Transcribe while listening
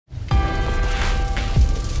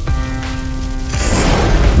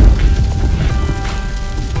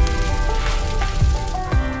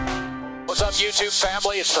YouTube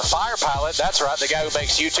family, it's the Fire Pilot. That's right, the guy who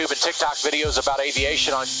makes YouTube and TikTok videos about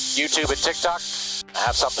aviation on YouTube and TikTok. I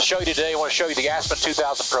have something to show you today. I want to show you the Aspen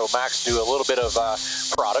 2000 Pro Max, do a little bit of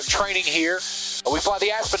product training here. We fly the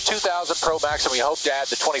Aspen 2000 Pro Max, and we hope to add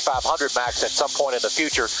the 2500 Max at some point in the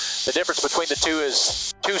future. The difference between the two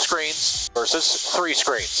is 2 screens versus 3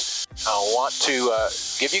 screens. I want to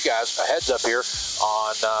give you guys a heads up here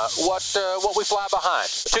on what we fly behind.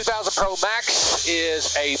 The 2000 Pro Max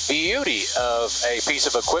is a beauty of a piece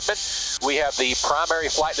of equipment. We have the primary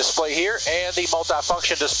flight display here and the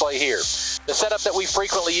multifunction display here. The setup that we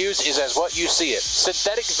frequently use is as what you see it,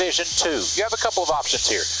 Synthetic Vision 2. You have a couple of options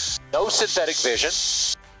here. No Synthetic Vision,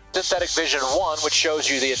 Synthetic Vision 1, which shows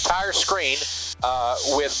you the entire screen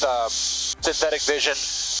with Synthetic Vision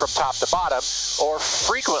from top to bottom, or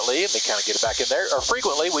frequently, let me kind of get it back in there, or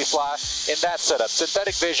frequently we fly in that setup,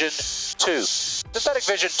 Synthetic Vision 2. Synthetic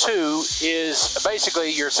Vision 2 is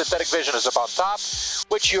basically your Synthetic Vision is up on top,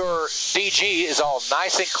 which your DG is all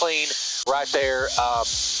nice and clean right there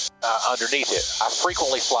underneath it. I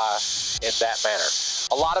frequently fly in that manner.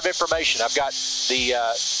 A lot of information. I've got the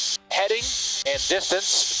heading and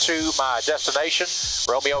distance to my destination,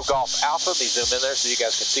 Romeo Golf Alpha. Let me zoom in there so you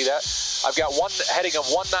guys can see that. I've got one heading of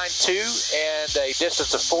 192 and a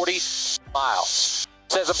distance of 40 miles.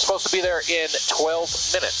 It says I'm supposed to be there in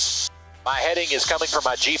 12 minutes. My heading is coming from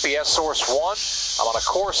my GPS source 1. I'm on a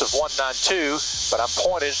course of 192, but I'm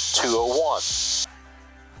pointed to a 1.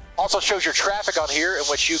 Also shows your traffic on here, in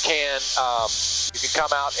which you can come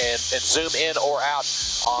out and zoom in or out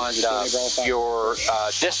on your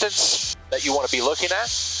distance that you want to be looking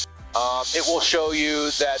at. It will show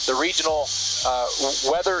you that the regional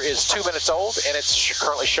weather is 2 minutes old, and it's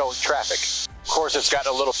currently showing traffic. Of course, it's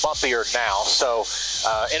gotten a little bumpier now, so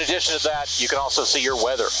in addition to that, you can also see your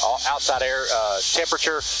weather. Outside air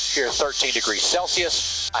temperature here, 13 degrees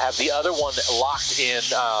Celsius. I have the other one locked in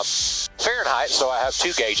Fahrenheit, so I have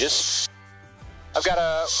 2 gauges. I've got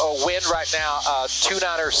a wind right now,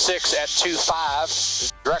 296 at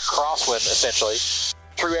 2.5, direct crosswind essentially.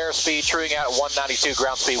 True airspeed, truing out at 192,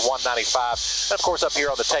 ground speed 195. And of course up here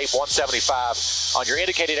on the tape, 175 on your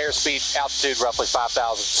indicated airspeed, altitude roughly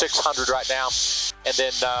 5,600 right now. And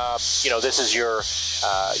then, you know, this is your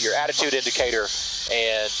attitude indicator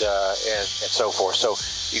and so forth. So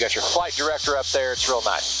you got your flight director up there. It's real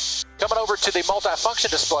nice. Coming over to the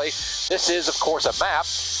multifunction display, this is, of course, a map.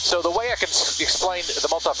 So the way I can explain the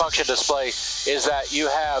multifunction display is that you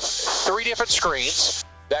have 3 different screens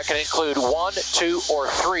that can include 1, 2, or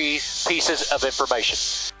 3 pieces of information.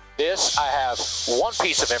 This, I have 1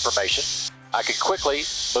 piece of information. I could quickly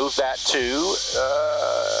move that to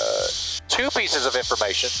 2 pieces of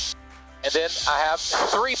information, and then I have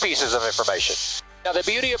 3 pieces of information. Now, the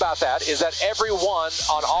beauty about that is that every one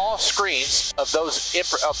on all screens of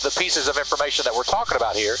the pieces of information that we're talking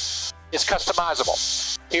about here is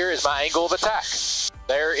customizable. Here is my angle of attack.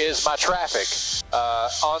 There is my traffic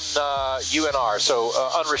on UNR, so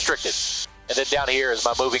unrestricted. And then down here is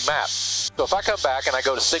my moving map. So if I come back and I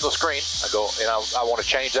go to single screen, I want to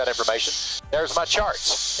change that information. There's my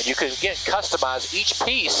charts. And you can, again, customize each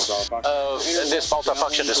piece of this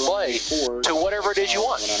multifunction display to whatever it is you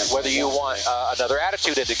want. Whether you want another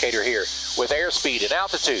attitude indicator here with airspeed and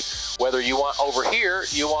altitude, whether you want over here,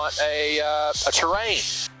 you want a terrain,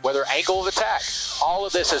 whether angle of attack. All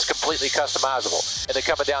of this is completely customizable. And then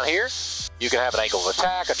coming down here, you can have an angle of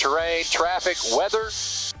attack, a terrain, traffic, weather,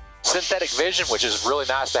 synthetic vision, which is really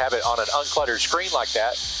nice to have it on an uncluttered screen like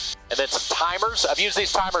that. And then some timers. I've used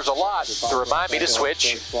these timers a lot to remind me to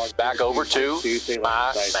switch back over to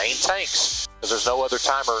my main tanks, because there's no other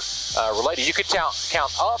timer related. You can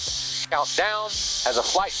count up, count down, has a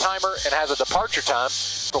flight timer, and has a departure time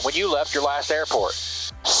from when you left your last airport.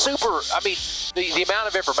 Super, I mean, the amount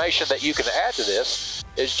of information that you can add to this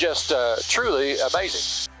is just truly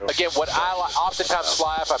amazing. Again, what I oftentimes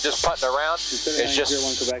fly if I'm just putting around is just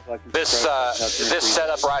this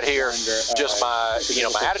setup right here, just my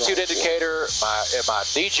my attitude indicator, my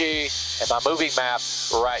DG, and my moving map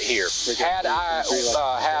right here. Had I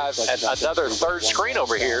had another 3rd screen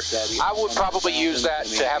over here, I would probably use that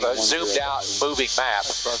to have a zoomed out moving map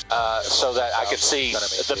so that I could see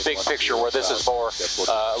the big picture, where this is more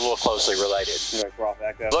a little closely related.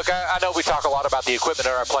 Look, I know we talk a lot about the equipment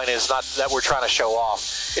in our plane. It's not that we're trying to show off.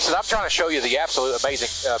 It's that I'm trying to show you the absolute amazing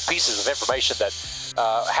pieces of information that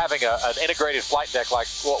having an integrated flight deck like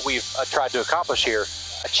what we've tried to accomplish here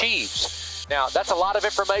achieves. Now, that's a lot of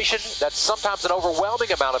information. That's sometimes an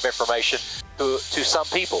overwhelming amount of information to some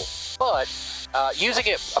people. But using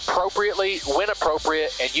it appropriately, when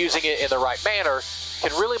appropriate, and using it in the right manner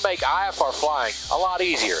can really make IFR flying a lot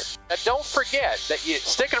easier. And don't forget that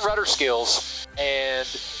stick and rudder skills and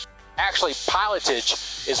actually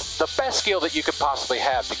pilotage is the best skill that you could possibly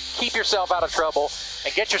have to keep yourself out of trouble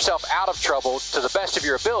and get yourself out of trouble to the best of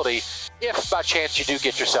your ability if by chance you do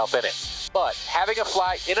get yourself in it. But having a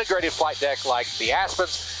integrated flight deck like the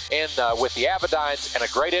Aspens and with the Avionics and a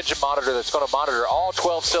great engine monitor that's going to monitor all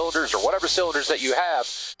 12 cylinders or whatever cylinders that you have,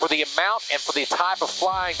 for the amount and for the type of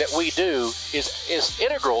flying that we do is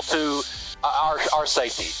integral to our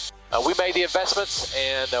safety. We made the investments,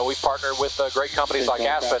 and we partnered with great companies like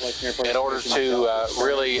Aspen in order to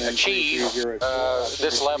really achieve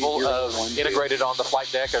this level of integrated on the flight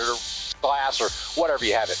deck or glass or whatever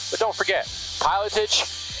you have it. But don't forget,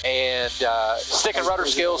 pilotage and stick and rudder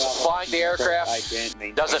skills, flying the aircraft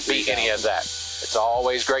doesn't beat any of that. It's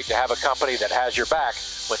always great to have a company that has your back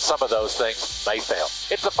when some of those things may fail.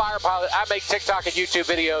 It's the Fire Pilot. I make TikTok and YouTube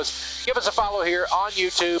videos. Give us a follow here on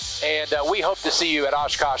YouTube, and we hope to see you at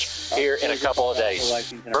Oshkosh here in a couple of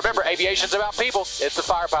days. Remember, aviation's about people. It's the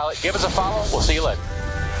Fire Pilot. Give us a follow. We'll see you later.